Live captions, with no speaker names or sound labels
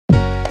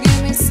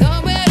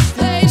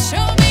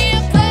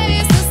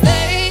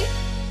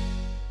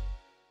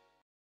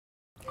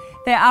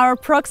There are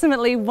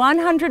approximately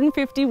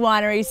 150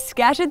 wineries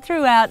scattered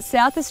throughout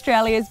South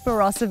Australia's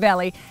Barossa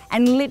Valley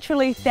and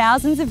literally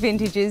thousands of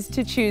vintages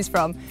to choose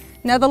from.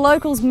 Now, the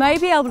locals may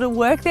be able to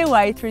work their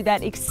way through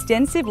that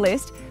extensive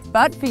list,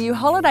 but for you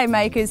holiday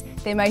makers,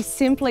 there may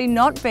simply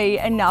not be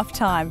enough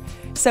time.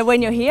 So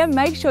when you're here,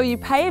 make sure you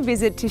pay a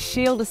visit to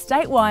Schild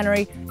Estate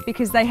Winery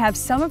because they have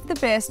some of the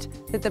best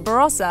that the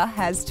Barossa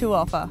has to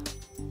offer.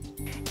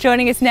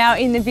 Joining us now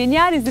in the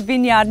vineyard is the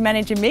vineyard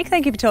manager, Mick.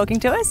 Thank you for talking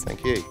to us.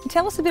 Thank you.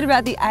 Tell us a bit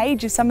about the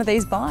age of some of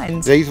these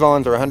vines. These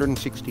vines are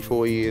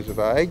 164 years of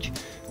age.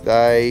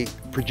 They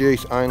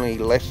produce only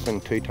less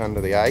than 2 tonne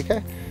to the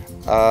acre.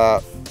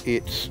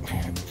 It's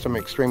some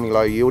extremely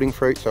low yielding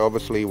fruit, so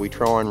obviously we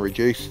try and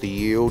reduce the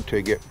yield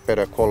to get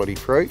better quality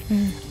fruit.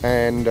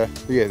 And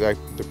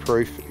the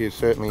proof is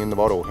certainly in the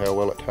bottle, how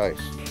well it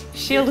tastes.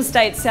 Schild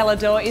Estate Cellar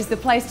Door is the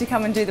place to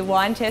come and do the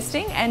wine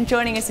testing, and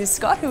joining us is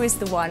Scott, who is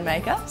the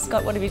winemaker.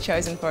 Scott, what have you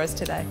chosen for us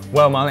today?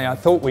 Well, Molly, I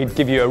thought we'd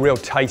give you a real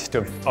taste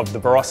of the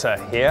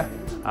Barossa here.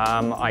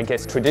 I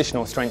guess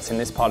traditional strengths in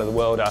this part of the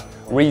world are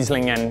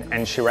Riesling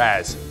and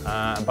Shiraz,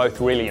 both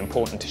really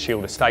important to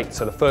Schild Estate.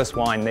 So the first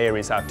wine there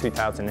is our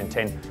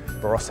 2010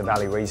 Barossa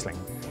Valley Riesling.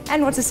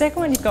 And what's the second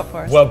one you've got for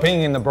us? Well,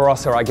 being in the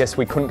Barossa, I guess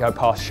we couldn't go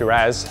past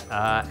Shiraz,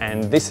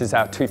 and this is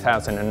our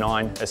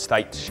 2009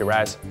 Estate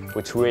Shiraz,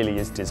 which really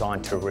is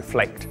designed to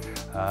reflect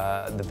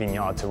the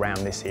vineyards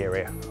around this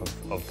area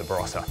of the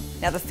Barossa.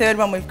 Now, the third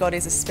one we've got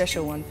is a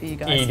special one for you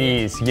guys. It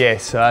is,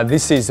 yes.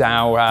 This is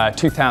our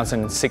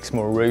 2006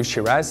 Mourou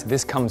Shiraz.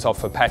 This comes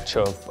off a patch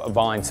of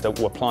vines that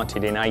were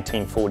planted in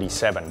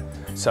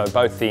 1847. So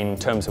both in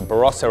terms of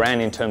Barossa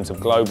and in terms of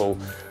global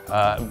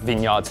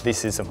vineyards,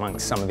 this is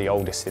amongst some of the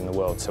oldest in the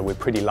world. So we're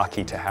pretty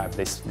lucky to have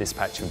this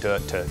patch of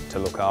dirt to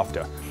look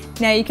after.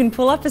 Now you can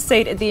pull up a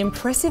seat at the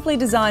impressively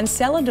designed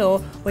cellar door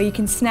where you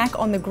can snack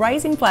on the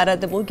grazing platter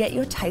that will get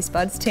your taste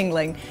buds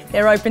tingling.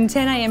 They're open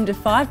 10 AM to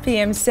 5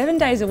 PM 7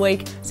 days a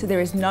week, so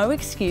there is no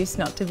excuse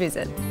not to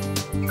visit.